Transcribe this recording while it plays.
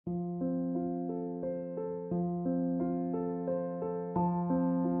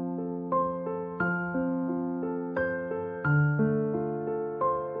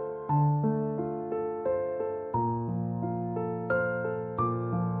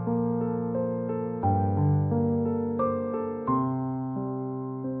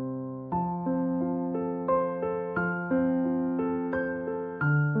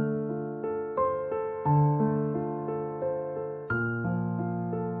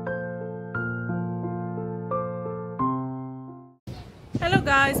Hello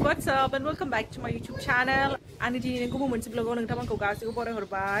guys, what's up and welcome back to my YouTube channel. Ani dini aku mau mencari vlog orang teman kau kasih aku boleh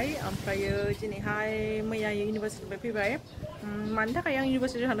horbai. Ampai jenis hai maya university berpibai. Mana kaya yang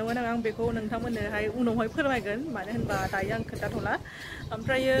university hana mana yang beko nang tamu hai uno hai permainan. Mana henba tayang ketat hola.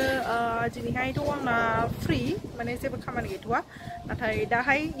 Ampai jenis hai itu orang na free. Mana saya berkaman gitu ah. Natai dah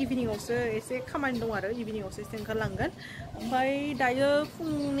hai evening also, saya kaman dong ada evening also saya kerlangan. Ampai daya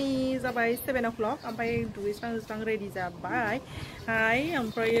fungni jabai 7 o'clock. Ampai dua setengah ready jabai. Hai,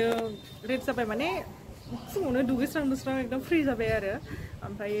 ampai ready jabai mana? Semuanya dua setengah ekdom free jabai ada.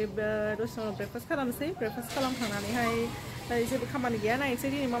 Ampai dosong breakfast kalam sih, breakfast kalam hangan ni hai. Tadi saya berkaman dia, naik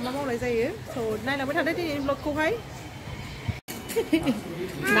saya ni mama mau lagi saya. So, naik nak berada di vlog ko hai.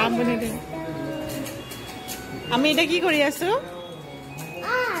 Nama benar deh. Ami dah kiri Korea tu?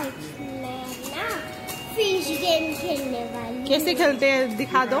 Fish game खेलने वाली कैसे खेलते हैं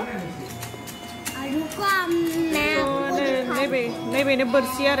दिखा दो रुको मैं नहीं बे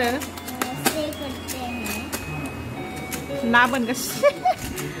बरसिया रे ऐसे करते हैं ना बन गया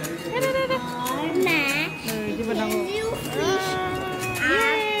और मैं ये बनाओ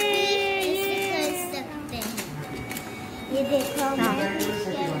ऐसे कर सकते हैं ये देखो मैं फिश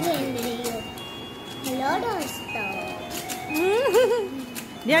गेम खेल रही हूँ हेलो दोस्तों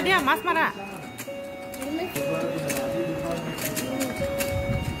dia mas mana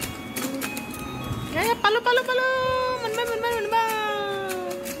ya palu menba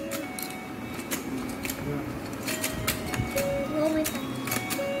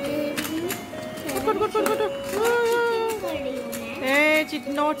good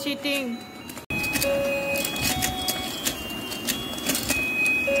no cheating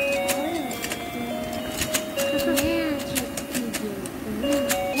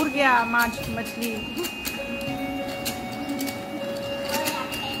उड़ गया मछली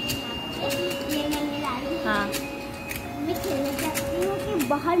हाँ मैं खेलना चाहती हूँ कि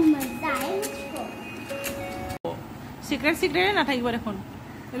बहुत मजा आए मुझको सिक्रेट ना था एक बार এখন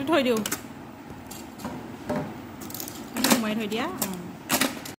এটা থৈ দিও মই থৈ দিয়া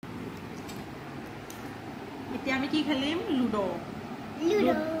এতিয়া আমি কি খেলিম লুডো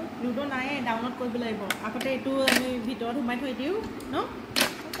নাই ডাউনলোড কৰিব লাগিব আগতে এটো আমি ভিতৰত সোমাই থৈ দিও ন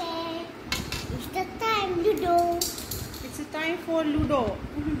It's the time Ludo. It's the time for Ludo.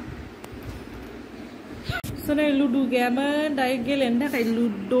 So the Ludo game, I get in that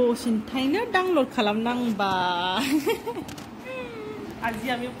Ludo sintaina download kalam nang ba. Aji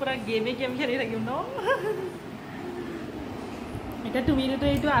ami pura game kheli thaki no. Eta tumi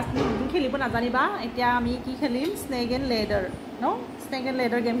itu asli kheli bo najani ba. Etia ami ki khelim snake and ladder. No? Snake and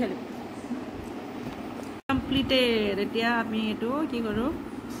ladder game khelim. Completed. Etia ami etu ki koru?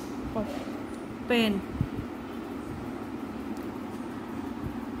 Pen.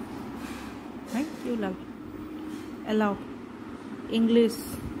 Thank you, love. Allow. English.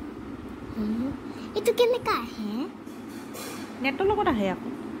 itu কেনেকা হে নেটৰ লগত আহে আকৌ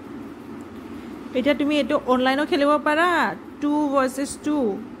এতিয়া তুমি এটো অনলাইনও খেলিব পাৰা 2 versus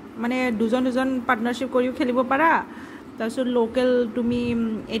 2 মানে দুজন পাৰ্টনাৰশ্বিপ কৰিও খেলিব পাৰা তাৰপিছত লোকেল তুমি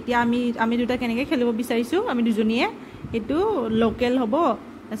এতিয়া আমি দুটা কেনেকৈ খেলিব বিচাৰিছো আমি দুজনীয়ে এটো লোকেল হ'ব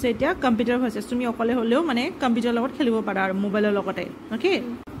আছে এতিয়া কম্পিউটাৰ ভাৰ্চেছ তুমি অকলে হলেও মানে কম্পিউটাৰৰ লগত খেলিব পাৰা আৰু মোবাইলৰ লগতে ওকে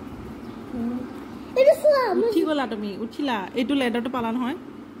এটা সাম উঠি গলা তুমি উঠিলা এটো লেডাৰটো পালা নহয়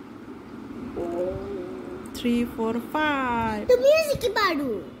 3 4 5 তুমি শিকি পাৰু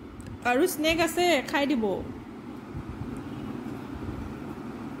আৰু স্নেক আছে খাই দিব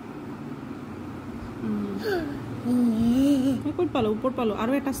মই পালো উপৰ পালো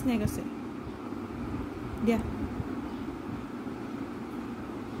আৰু এটা স্নেক আছে দিয়া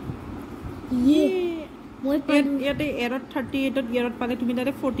মই পাৰু ইয়াতে এৰত 38 ত ইয়াৰত পালে তুমি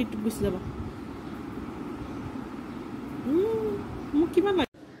তাতে 42 গুছি যাবা মোক কিমান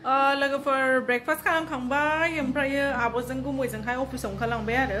logo for breakfast खालामखांबाय ओमफ्राय आब'जों गुमैजोंहाय अफिसाव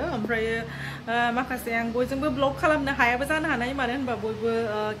ओंखारलांबाय आरो ओमफ्राय माखासे आं बयजोंबो ब्लग खालामनो हायाबो जानो हानाय मानो होनबा बयबो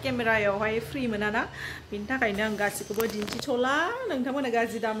केमेरायावहाय फ्रि मोनाना बिनि थाखायनो आं गासिखौबो दिन्थिथ'ला नोंथांमोना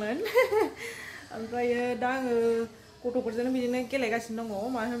गाज्रि दामोन ओमफ्राय दा आङो गथ'फोरजों बिदिनो गेलेगासिनो दङ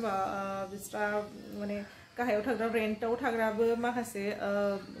मानो होनबा बिस्रा माने गाहायाव थाग्रा रेन्टआव थाग्राबो माखासे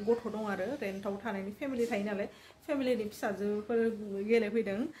गथ' दं आरो रेन्टआव थानायनि फेमिलि थायो नालाय फेमिलिनि फिसाजोफोर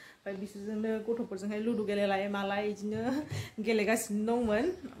गेलेफैदों ओमफ्राय बिसोरजोंनो गथ'फोरजोंहाय लुदु गेलेलाय मालाय बिदिनो गेलेगासिनो दंमोन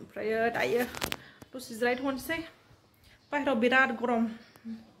ओमफ्राय दायो दसे जिरायथ'नोसै बाहेरायाव बिराद गरम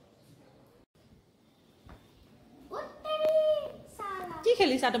কি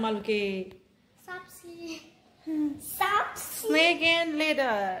খেলিছা তোমালোকে snake and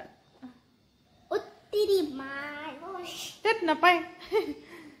ladder Uttiri mai Tết na pai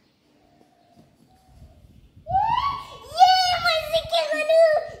ये मजे के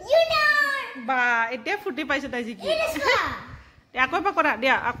Ba, dia putih pai sudah sih. Dia aku apa korak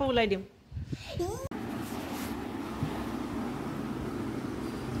dia? Aku ulai dim.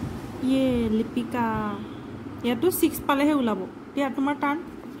 Ye, Lipika. Ya tuh 6 pale he ulabo. Dia tomar turn.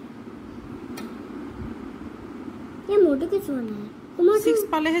 ये मोटू के जोना है 6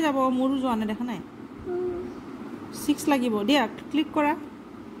 pale he jabo moru joana dekha nai 6 lagibo dia click kora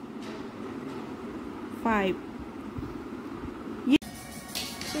 5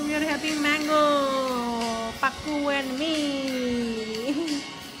 so we are having mango Paku and me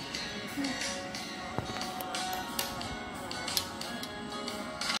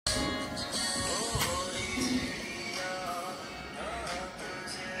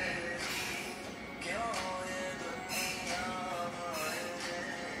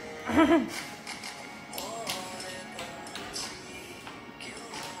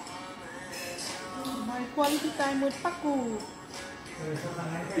my quality time with Paku.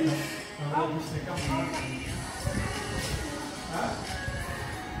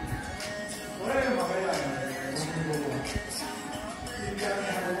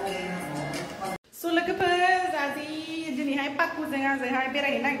 So logoफोर जादि दिनैहाय Paku जों आजोंहाय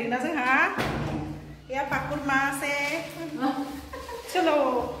बेरायहैनो नागिरदोंना जोंहा या Paku मासे चलो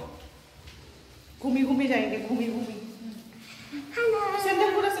घूमी जाएंगे घूमी सैंडल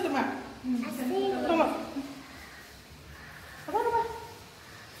पूरा से तुम्हारा Tolong. Apa?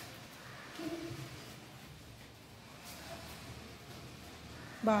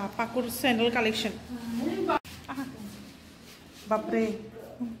 Ba, Pakur sandal collection. Babre.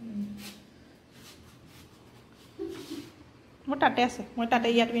 Mau tate ase, mau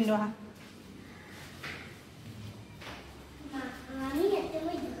tate iat window ha.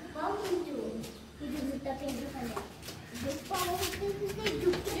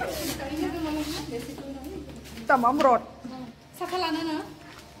 Tamam rot. Sakalana na.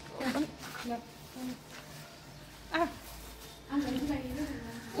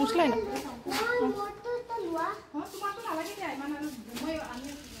 Usla na.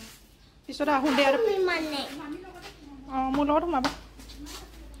 Isoda hunde ar. Mulot ma ba.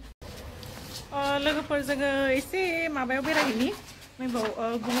 Logoफोर जोङो एसे माबायाव बेरायहैनि मैबाव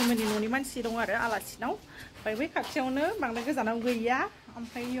गुबुननि न'नि मानसि दं आरो आलासिनाव ओमफ्राय बै खाथियावनो बांद्राय गोजानाव गैया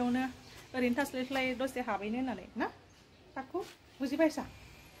ओमफ्राय इयावनो ओरैनो थास्लाय दसे हाबैनो होननानै ना Paku बुजिबायसा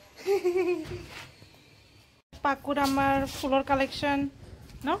Paku আমাৰ ফুলৰ কালেকশ্যন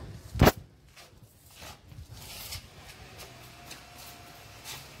ন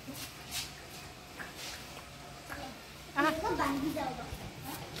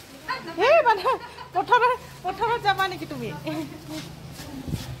হে মানে পথাৰত যাবা নেকি তুমি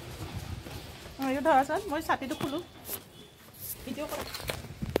এইটো ধৰাচোন মই ছাতিটো খুলো ভিডিঅ' কৰা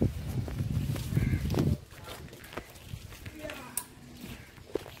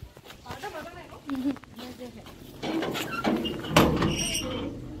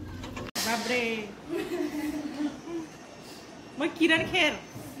Babre. Moi Kiran Kher.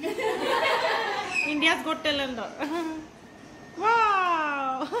 India's Got Talent.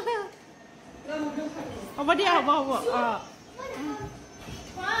 Wow. Apa dia? Apa?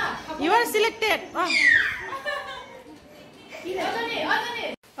 You are selected.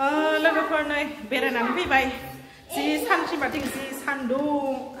 Logoफोर नै बेरायनानै फैबाय जि सानथि बाथिं जि सान्दुं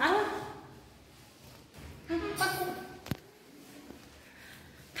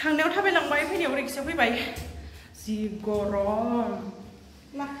थांनायाव थाबायलांबाय फैनायाव रिक्सायाव फैबाय जि गरम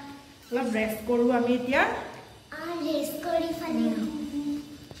ला रेस्ट करू आमी এতিয়া रेस्ट करी फाली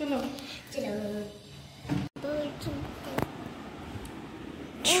चलो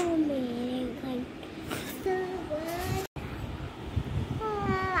ओ मेरे भाई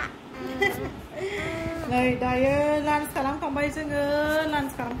नै दायो लान्च खालामखांबाय जोङो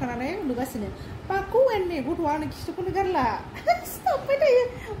लान्च खालामखानानै उन्दुगासिनो Paku and me गथ'आ आंनो खिथुखौनो गारला स्टपबाय थायो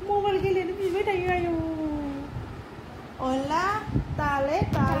मबाइल गेलेनो बिबाय थायो आयौ Hola tale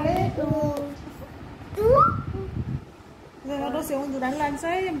जोङो दसे उन्दुनानै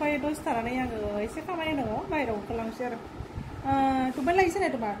लानोसै ओमफ्राय दसे थानानै आङो एसे खामानि दङ बाहेरायाव ओंखारलांसै आरो तुम्हें लाइसे ना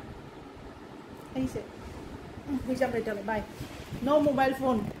तुम्हार लाइसे फैसा फैसालाय बाय नो मोबाइल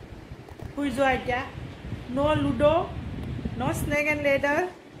फोन हुई जो है क्या no ludo no snake and ladder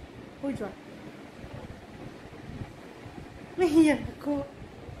हुई जो नहीं है को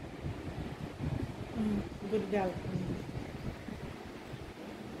गुड गर्ल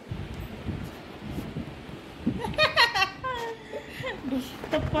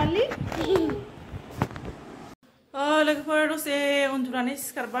Tepali. लोगोफोर दसे उन्दुनानै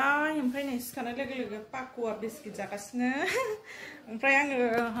सिखारबाय ओमफ्राय नै सिखारनाय लोगो Pakuआ बिस्किट जागासिनो ओमफ्राय आङो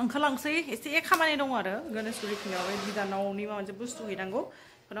ओंखारलांसै एसे खामानि दङ आरो गणेशगुरियाव बिदानावनि माबा मोनसे बुस्थु हैनांगौ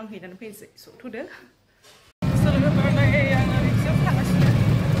Kadang hidan fensik so tu deh. Selalu pernah yang riksya panas.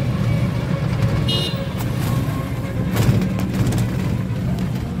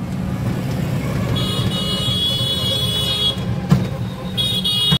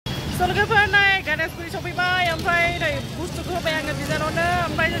 Selalu pernah ganas puri sopi bay, ampai dari bus tu kau bayang di sana ona,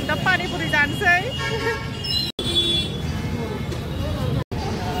 ampai dah Panipuri dansai.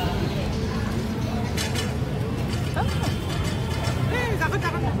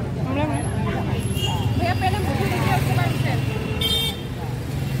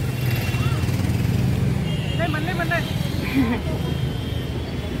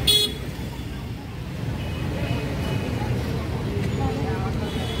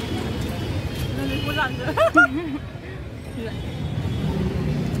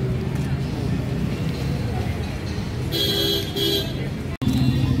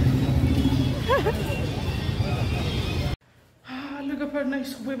 लोगोफोरनो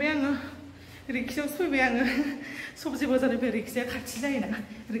सफैबाय आङो रिक्सायाव फैबाय आङो सबजि बाजारनिफ्राय रिक्साया खाथि जायोना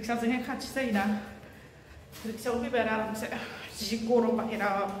रिक्साजोंहाय खाथि जायोना रिक्सायाव फैबाय आरो आरामसे जि गरम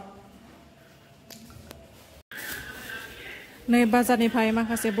बाहेराव नै बाजारनिफ्राय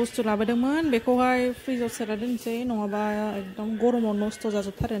माखासे बुस्थु लाबोदोंमोन बेखौहाय फ्रिजआव सोना दोनसै नङाबा एकदम गरमाव नस्त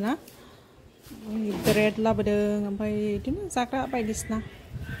जाजोबथारोना ब्रेड लाबोदों ओमफ्राय बिदिनो जाग्रा बायदिसिना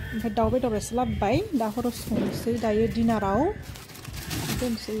ओमफ्राय दाउ बेदर एसे लाबोबाय दा हराव संनोसै दायो डिनाराव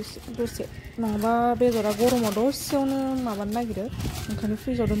दोनसै दसे नङाबा बेदरा गरमाव दसेयावनो माबानो नागिरो ओंखायनो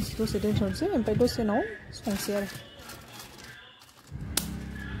फ्रिजआव दसे दोनथ'नोसै ओमफ्राय दसे उनाव संसै आरो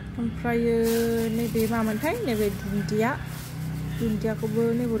ओमफ्रायो नैबे मामोनथाय नैबे दुन्दियाखौबो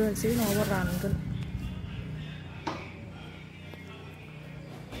नैबे दोनसै नङाबा रानगोन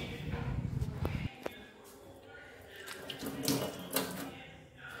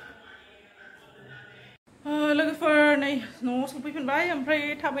लोगोफोर नै न'आव सफैफिनबाय ओमफ्राय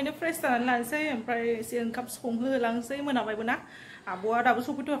थाबैनो फ्रेस जानानै लानोसै ओमफ्राय एसे ओंखाम संहोलांसै मोनाबायबो ना आब'आ दाबो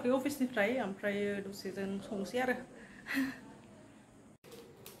सफैथ'वाखै अफिसनिफ्राय ओमफ्राय दसे जों संसै आरो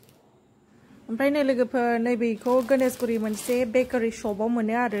ओमफ्राय नै लोगोफोर नैबेखौ गणेशगुरि मोनसे बेकारि शपआव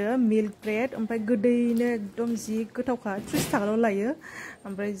मोनो आरो मिल्क ब्रेड ओमफ्राय गोदैनो एकदम जि गोथावखा 30 थाखाल' लायो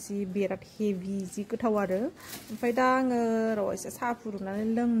ओमफ्राय जि बिराद हेभि जि गोथाव आरो ओमफ्राय दा आङो र' एसे साहा फुदुंनानै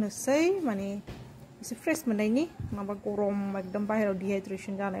लोंनोसै माने एसे फ्रेस मोननायनि माबा गरम एकदम बाहेराव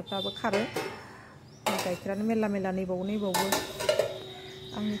डिहाइड्रेशन जानायफ्राबो खारो गाइखेरानो मेरला मेरला नैबावो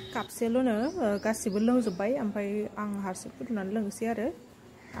आंनि कापसेल'नो गासिबो लोंजोब्बाय ओमफ्राय आं हारसिं फुदुंनानै लोंनोसै आरो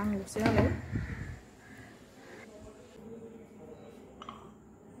आंल'सै नालाय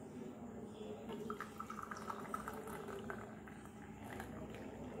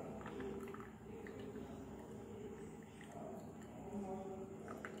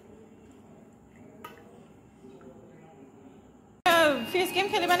फेस गेम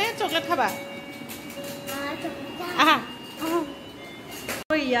खेलिबाने चकलेट खाबा आहा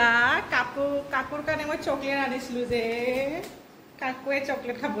ओया काकुर কাৰণে মই চকলেট আনিছিলো যে কাকুৱে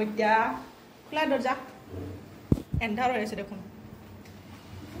চকলেট খাব দিয়া খোলা দরজা এন্ধাৰ হৈ আছে দেখোন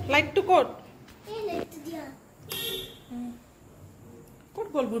লাইটটো ক'ত এই লাইট দিয়া ক'ত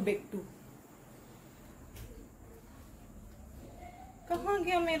গ'ল বুৰ বেগটো कहां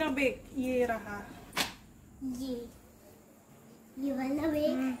गया मेरा बैग ये रहा ये वाला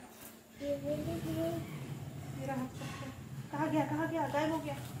बैग ये रहा कहाँ गया गायब हो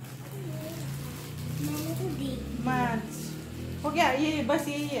गया मैंने तो दी हो गया ये बस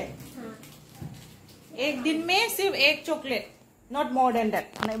यही है हाँ। एक दिन में सिर्फ एक chocolate not more than that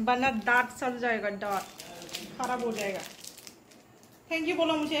वरना दांत सड़ जाएगा दांत खराब हो जाएगा थैंक यू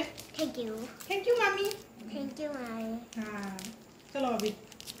बोलो मुझे थैंक यू मामी हाँ चलो अभी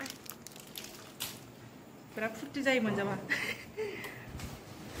बिराद फुर्ति जायो मोनजाबा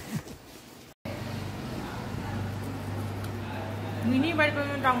मिनी बाइट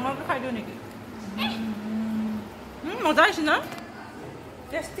डांगर खाइदो नेকি मजा आइছে ना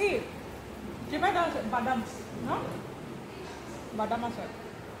टेस्टी जेबाय बादाम ना बादाम আছে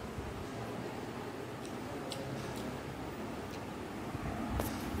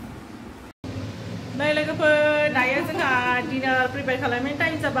नै लोगोफोर दायो जोंहा डिनार प्रिपेयार खालामनायनि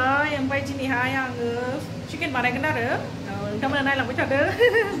टाइम जाबाय ओमफ्राय दिनैहाय आङो चिकेन बानायगोन आरो नोंथांमोना नायलांबाय थादो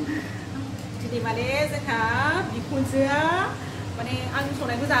दिनै माने जोंहा बिखुनजोआ माने आंनि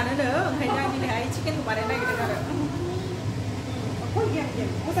संनायखौ जानोनो ओंखायनो आं दिनैहाय चिकेनखौ बानायनो नागिरदों आरो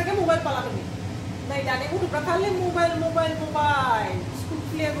मोजाङै मबाइल पालादों नै दानि गथ'फ्रा खालि मबाइल स्कुल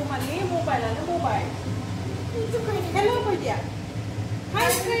खुलियागौ माने मबाइलानो मबाइल हेलो भैया हाय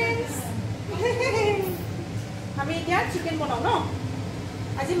फ्रेंड्स আমি এতিয়া চিকেন বনাও ন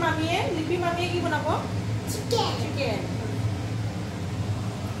আজি মামিয়ে লিপি মামিয়ে কি বনাব চিকেন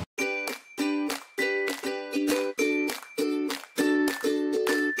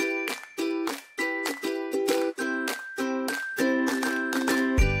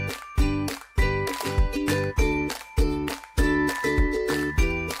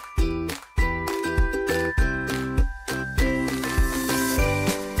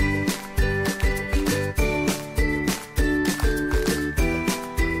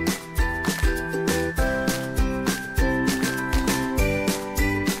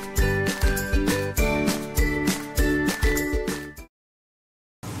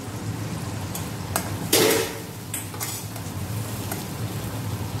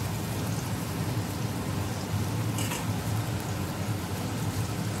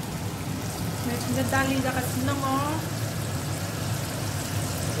Ini dali जागासिनो दङ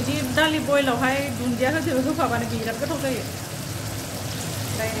बिदि दालि बयलावहाय दुन्दिया होफाबानो बिराद गोथाव जायो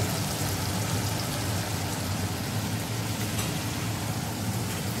डाइरेक्ट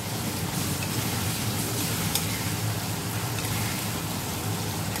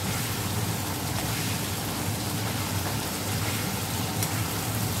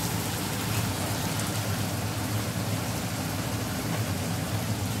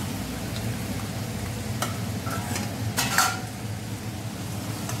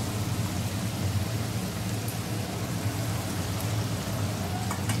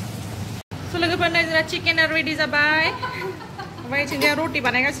So लोगोफोरनो जोंना चिकेन रेडि जाबाय ओमफ्राय जोंनिया रटि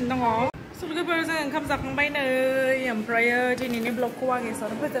बानायगासिनो दङ So लोगोफोर जों ओंखाम जाखांबाय नै ओमफ्राय दिनैनि ब्लगखौ आं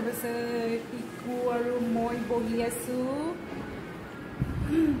एसेयावनो फोजोबनोसै इकु आरो moi bogiasu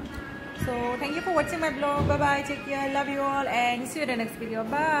So thank you for watching my vlog. Bye bye, take care, love you all and see you in the next video.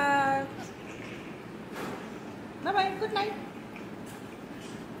 Bye. Bye bye, good night.